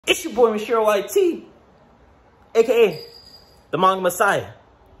It's your boy, Mashiro YT, aka the Manga Messiah,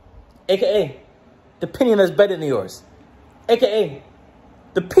 aka the opinion that's better than yours, aka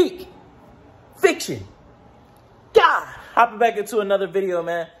the peak fiction. God, hopping back into another video,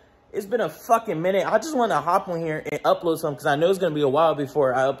 man. It's been a fucking minute. I just want to hop on here and upload something because I know it's going to be a while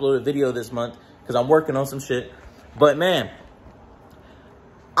before I upload a video this month because I'm working on some shit. But man,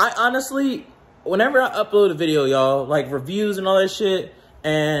 I honestly, whenever I upload a video, y'all, like reviews and all that shit,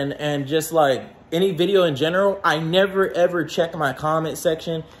 and just like any video in general, I never ever check my comment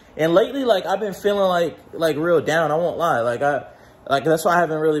section. And lately, like I've been feeling like real down. I won't lie. Like that's why I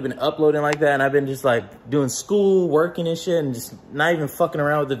haven't really been uploading like that. And I've been just like doing school, working and shit, and just not even fucking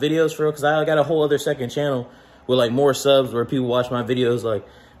around with the videos for real. Cause I got a whole other second channel with like more subs where people watch my videos like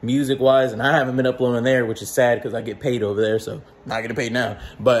music wise, and I haven't been uploading there, which is sad because I get paid over there. So not getting paid now.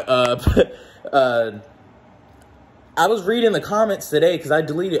 But I was reading the comments today because I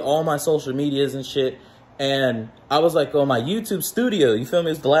deleted all my social medias and shit. And I was like, on my YouTube studio, you feel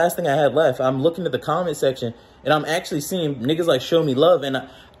me? It's the last thing I had left. I'm looking at the comment section and I'm actually seeing niggas like show me love. And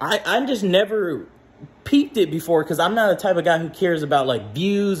I just never peeped it before because I'm not the type of guy who cares about like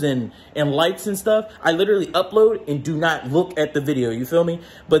views and likes and stuff. I literally upload and do not look at the video, you feel me?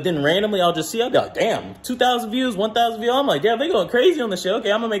 But then randomly I'll just see, I'll be like, damn, 2,000 views, 1,000 views. I'm like, damn, they going crazy on the show.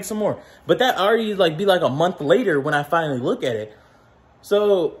 Okay, I'm gonna make some more. But that already like be like a month later when I finally look at it.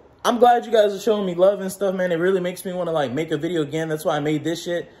 So I'm glad you guys are showing me love and stuff, man. It really makes me want to like make a video again. That's why I made this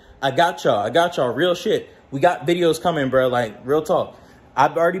shit. I got y'all real shit. We got videos coming, bro. Like real talk.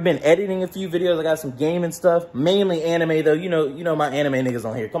 I've already been editing a few videos. I got some gaming stuff, mainly anime though. You know my anime niggas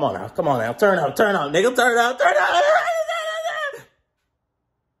on here. Come on now, turn up, nigga, turn up.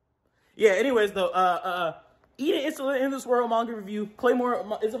 Yeah. Anyways though, Eden, it's an In This World manga review.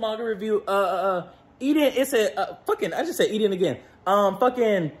 Claymore is a manga review. Eden, it's a fucking. I just said Eden again.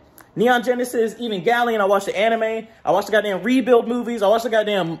 Fucking Neon Genesis, Evangelion. I watched the anime. I watched the goddamn Rebuild movies. I watched the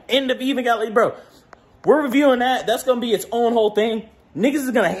goddamn End of Evangelion, bro. We're reviewing that. That's gonna be its own whole thing. Niggas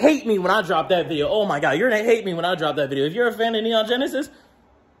is gonna hate me when I drop that video. Oh my god, you're gonna hate me when I drop that video. If you're a fan of Neon Genesis,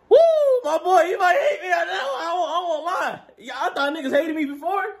 woo, my boy, you might hate me. I won't lie. Yeah, I thought niggas hated me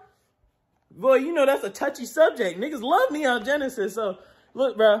before. Boy, you know that's a touchy subject. Niggas love Neon Genesis. So,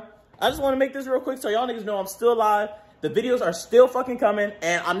 look, bro, I just want to make this real quick so y'all niggas know I'm still alive. The videos are still fucking coming,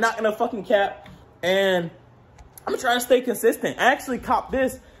 and I'm not gonna fucking cap. And I'm gonna try to stay consistent. I actually copped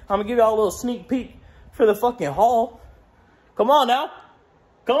this. I'm gonna give y'all a little sneak peek for the fucking haul. Come on now.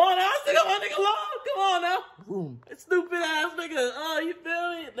 Come on now. Stick up my nigga long. Come on now. Boom. Stupid ass nigga. Oh, you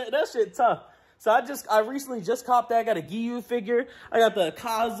feel me? That shit tough. So I recently just copped that. I got a Giyu figure. I got the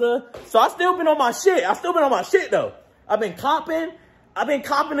Kaza. So I still been on my shit. Though. I've been copping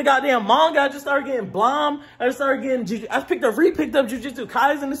the goddamn manga. I just started getting Blom. I picked up Jujutsu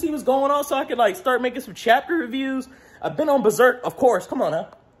Kaisen to see what's going on so I could like start making some chapter reviews. I've been on Berserk, of course. Come on now.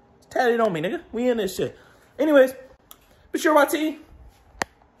 It's tatted on me, nigga. We in this shit. Anyways, Mashiro YT.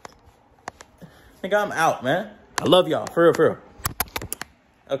 Nigga, I'm out, man. I love y'all. For real.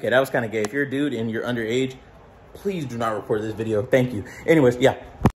 Okay, that was kind of gay. If you're a dude and you're underage, please do not record this video. Thank you. Anyways, yeah.